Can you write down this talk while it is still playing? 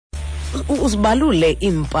uzibalule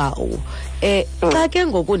impawu xa ke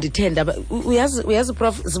ngoku ndithenda uyazi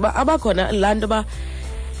prof ziba abakhona laa nto ba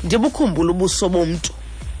ndibukhumbula ubuso bomntu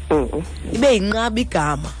ibe yinqaba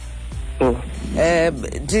igama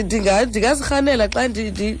ndingazirhanela xa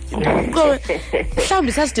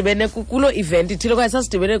mhlawumbi sasidibene kulo event ithile kwaye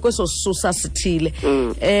sasidibene kweso susa sithile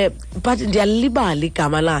but ndiyalibala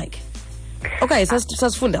igama lakhe okanye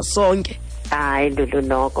sasifunda sonke. Hayi Lulu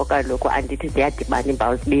noko kaloku andithi ziyadibana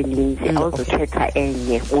iimpawu zibe ninzi awuzukhetha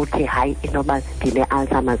enye uthi hayi inoba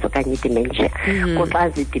ndine-Alzheimers okanye i-dementia kuxa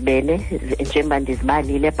zidibene njengoba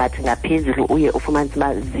ndizibalile but ngaphezulu uye ufumanise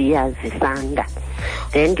uba ziya zisanda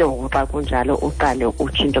then ke ngoku xa kunjalo uqale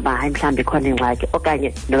utsho into yoba hayi mhlawumbi ikhona ingxaki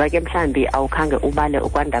okanye noba ke mhlawumbi awukhange ubale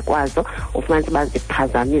ukwanda kwazo ufumanise uba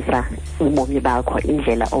ziphazamisa ubomi bakho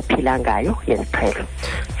indlela ophila ngayo yesiqhelo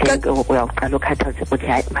ke ngoku uyawuqala ukhathaze ukuthi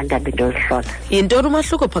hayi mandihambe ndiyozihlola. Yintoni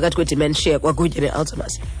umahluko phakathi kwe-dementia kwakunye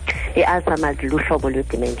ne-Alzheimers? I-Alzheimers luhlobo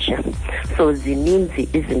lwe-dementia, so zininzi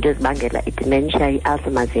izinto ezibangela i-dementia,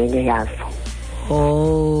 i-Alzheimers yenye yazo.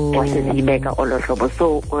 Wasizibeka olo hlobo.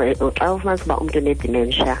 So xa ufumanisa uba umntu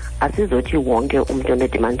one-dementia asizothi wonke umntu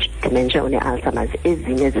one-dementia une-Alzheimers,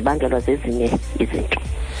 ezinye zibangelwa zezinye izinto.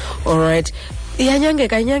 Alright,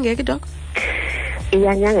 inyangeka dok?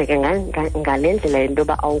 Iyanyangeka ngale ndlela yento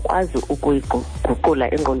yoba awukwazi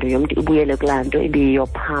ukuyiguqula ingqondo yomntu ibuyele kulaa nto ibiyiyo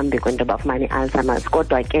phambi kwento yoba afumane i-Alzheimers,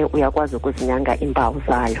 kodwa ke uyakwazi ukuzinyanga iimpawu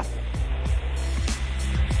zayo.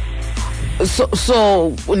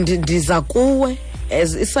 So ndiza kuwe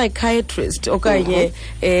as a-psychiatrist okanye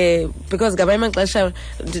because ngamanye amaxesha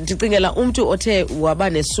ndicingela umntu othe waba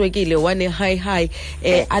neswekile wane-high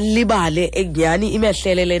alibale nyhani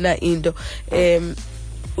imehlele lena into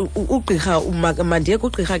ugqirha mandiye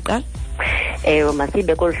kugqirha kuqala.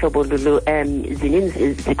 Masibe kolu hlobo Lulu,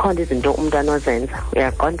 zininzi zikhona izinto umntu anozenza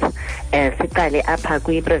uyaqonda. Siqale apha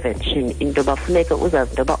kwi-prevention, into bafuneke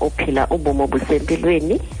uzazi into yoba uphila ubomi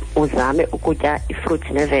obusempilweni, uzame ukutya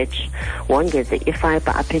ifruit ne-veg, wongeze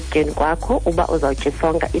ifiber apha ekutyeni kwakho. Uba uzawutya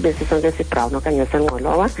isonka ibe sisonka esibrown okanye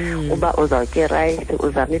sengqolowa, uba uzawutya rice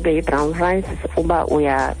uzame ibe yi-brown rice, uba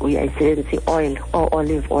uyayisebenzisa i-oil or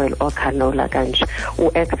olive oil or canola kanje,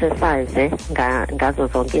 u-exercise ngazo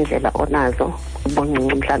zonke indlela onazo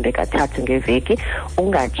ubuncinci mhlambe kathathu ngeveki,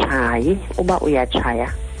 ungatshayi. Uba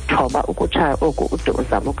uyatshaya thoba ukutshaya oku ude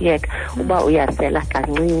uzama ukuyeka. Uba uyasela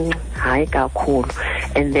kancinci hayi kakhulu.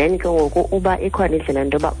 And then ke ngoku uba ikhona indlela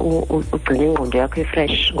into yoba ugcine ingqondo yakho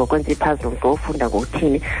ifresh ngokwenza i-puzzles ngofunda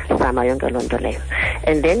ngokuthini, zama yonke loo nto leyo.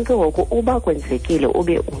 And then ke ngoku uba kwenzekile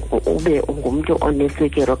ube ungumntu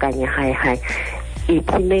oneswekile okanye high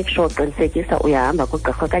ithi make sure qinisekisa uyahamba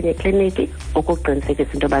kugqirha okanye ekliniki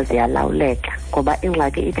ukuqinisekisa into yoba ziyalawuleka, ngoba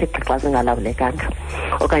ingxaki ithi xa zingalawulekanga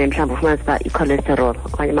okanye mhlawumbi ufumanisa uba i-cholesterol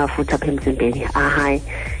okanye amafutha apha emzimbeni ahayi,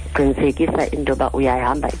 qinisekisa into yoba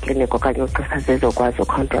uyahamba ekliniki okanye ugqirha zizokwazi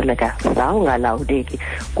ukontroleka. Zawungalawuleki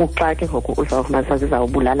kuxa ke ngoku uzawufumanisa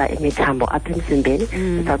zizawubulala imithambo apha emzimbeni,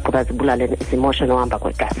 zizawugqiba zibulale zimoshe nohamba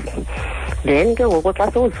kwegazi. Then ke ngoku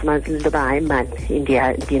xa sowuzifumanisile into yoba hayi mani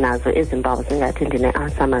ndinazo ezi mpawu zingathi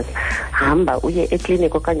ndine-Alzheimers, hamba uye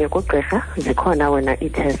ekliniki okanye kugqirha. Zikhona wena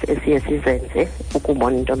ii-tests esiye sizenze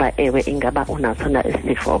ukubona into yoba ewe ingaba unaso na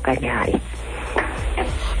isifo okanye hayi.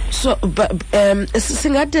 So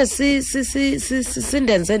singade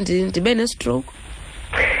sindenze ndibe ne-stroke?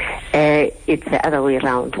 It's the other way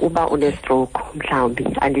around. Uba une-stroke mhlawumbi,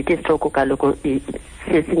 andithi stroke kaloku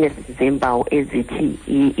sesinye zeempawu ezithi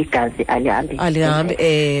igazi alihambi.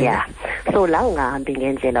 Yeah, so la ungahambi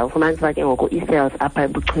ngendlela ufumanisa uba ke ngoku ii-cells apha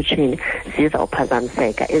ebuchotsheni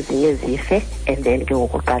zizawuphazamiseka, ezinye zife, and then ke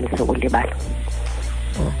ngoku uqalise ulibala.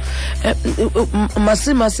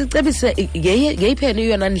 Masicebise ngeyipheni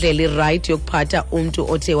yona ndlela irayithi yokuphatha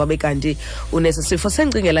umntu othe wabe kanti unesi sifo.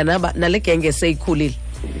 Sengcingela nale genge seyikhulile.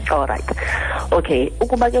 Alright, okay.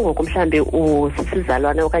 Ukuba ke ngoku mhlambi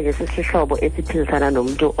usisizalwane okanye sisihlobo esiphilisana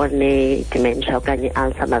nomuntu one-dementia okanye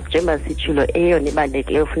i-Alzheimers, njengoba sitshilo eyona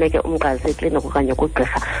ibalulekileyo funeke umqalise ekliniki okanye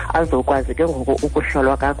kugqirha azokwazi ke ngoku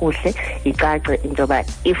ukuhlolwa kakuhle, icace into yoba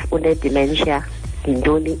if une-dementia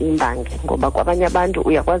yintoni imbangi, ngoba kwabanye abantu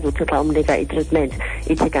uyakwazi uthi xa umnika i-treatment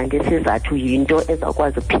ithi kanti isizathu yinto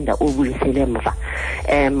ezawukwazi ukuphinda ubuyisele emva,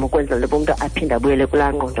 ukwenzela uba umntu aphinde abuyele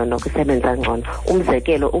kulaa ngqondo nokusebenza ngcono.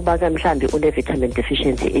 Umzekelo, uba ke mhlawumbi une-vitamin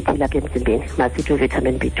deficiency ethile apha emzimbeni, masithi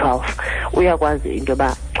uvitamin B12, uyakwazi into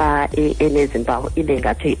yoba xa enezimpawu ibe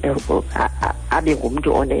ngathi abe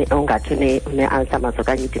ngumntu ongathi une-Alzheimers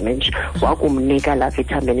okanye i-dementia, wakumnika laa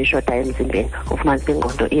vitamin ishotayo emzimbeni, ufumanisa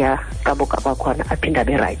ingqondo iyaqabuka kwakhona aphinde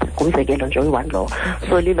abe rayithi. Ngumzekelo nje uyi-1 lowo.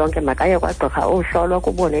 So lilonke makaye kwagqirha ohlolwa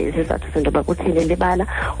kubone isizathu sento yoba kuthini libala.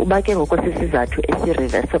 Uba ke ngoku sisizathu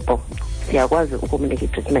esi-reversible, siyakwazi ukumnika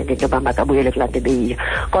i-treatment into yoba makabuyele kulaa nto ebeyiyo.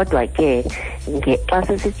 Kodwa ke xa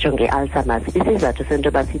sesijonge i-Alzheimers, isizathu sento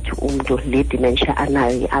yoba sithi umntu le dementia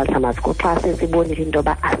anayo i-Alzheimers kuxa sesibonile into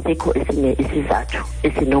yoba asikho esinye isizathu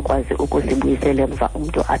esinokwazi ukusibuyisela emva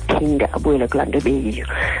umntu aphinde abuyele kulaa nto ebeyiyo.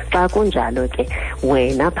 Xa kunjalo ke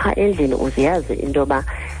wena phaa endlini uziyazi into yoba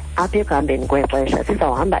apha ekuhambeni kwexesha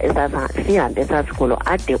sihambe esasikulo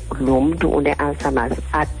ade lo mntu une-Alzheimers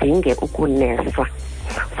adinge ukuneswa.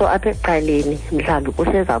 So apha ekuqaleni mhlawumbi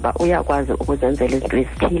usezawuba uyakwazi ukuzenzela izinto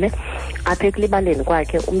ezithile. Apha ekulibaleni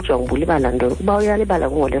kwakhe umjongo uba ulibala ntoni. Uba uyalibala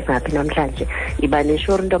ngoLwesingaphi namhlanje, iba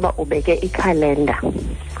neshuri into yoba ubeke ikhalenda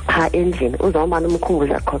phaa endlini, uzawumane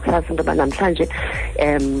umkhumbuza qho kusasa into yoba namhlanje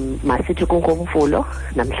masithi kungoMvulo,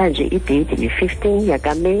 namhlanje idate yi-15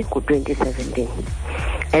 yakaMeyi ngo-2017.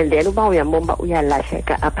 And then uba uyambomba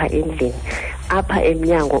uyalahleka apha endlini, apha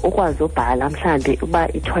emnyango ukwazi ubhala mhlawumbi uba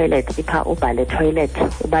itoilet ipha ubhale toilet,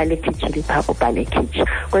 uba lekitchen ipha ubhale kitchen,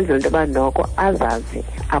 kwenzela into yoba noko azazi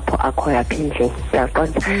apho akhoyo apha endlini,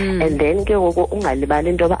 uyaqonda. And then ke ngoku ungalibali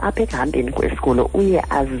into yoba apha ekuhambeni kwesikulo uye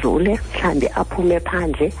azule, mhlawumbi aphume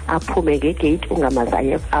phandle, aphume ngegate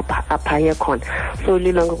ungamazayo apha yekhona. So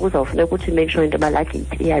lilonke kuzawufuneka ukuthi make sure into yoba laa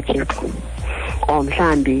gate iyajikwa. Or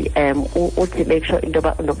mhlawumbi uthi make sure into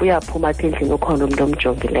yoba noba uyaphuma apha endlini ukhona umntu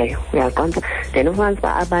omjongileyo, uyaqonda. Then ufumanisa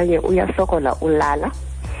uba abanye uyasokola ulala,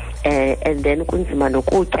 and then kunzima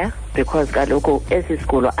nokutya, because kaloku esi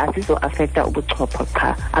sigulo asizo-afekta ubuchopho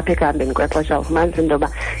qha. Apha ekuhambeni kwexesha ufumanisa into yoba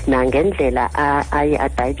nangendlela aye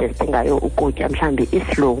adigeste ngayo ukutya mhlawumbi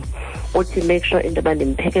islow. Uthi make sure into yoba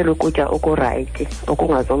ndimphekele ukutya okurayithi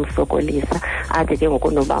okungazomsokolisa, ade ke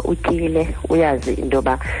ngoku noba utyile uyazi into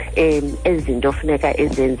yoba ezi zinto funeka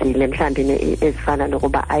ezenzile mhlawumbi ezifana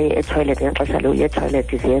nokuba aye etoilet ngexesha loye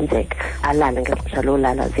etoilet ziyenzeka, alale ngexesha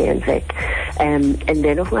lolala ziyenzeka. And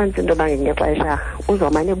then ufumanisa into yoba ngexesha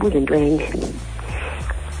uzawumane ebuza into enye.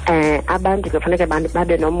 Abantu ke funeka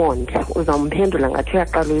babe nomonde, uzamphendula ngathi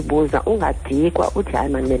uyaqala uyibuza, ungadikwa uthi hayi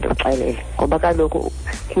mani bendikuxelele, ngoba kaloku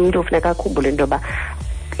umntu ufuneka akhumbule into yoba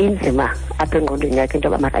inzima apha engqondweni yakhe into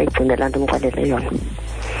yoba makayigcine laa nto umxelele yona.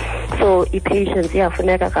 So i-patience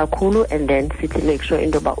iyafuneka kakhulu, and then sithi make sure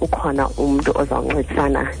into yoba ukhona umntu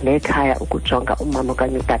ozawuncedisana nekhaya ukujonga umama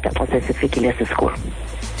okanye utata xa sesifikile esi sikulo.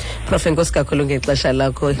 Prof, enkosi kakhulu ngexesha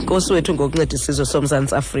lakho. Nkosi wethu ngokunceda isizwe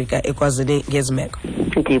soMzantsi Afrika ekwazini ngezimeko.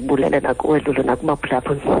 Ndibulela nakuwe Lulu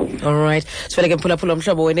nakubaphulaphuli. Alright, siveleke mphulaphula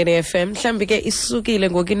umhlobo weNFM. Mhlambi ke isukile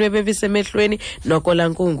ngokinwe bebisemehlweni noko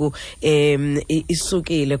lankungu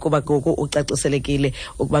isukile kuba gogo ucaciselekile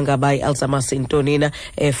ukuba ngaba i-Alzheimers intoni na,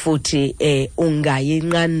 futhi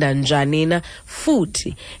ungayinqanda njani na,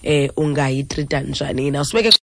 futhi ungayitreata njani na. Usibeke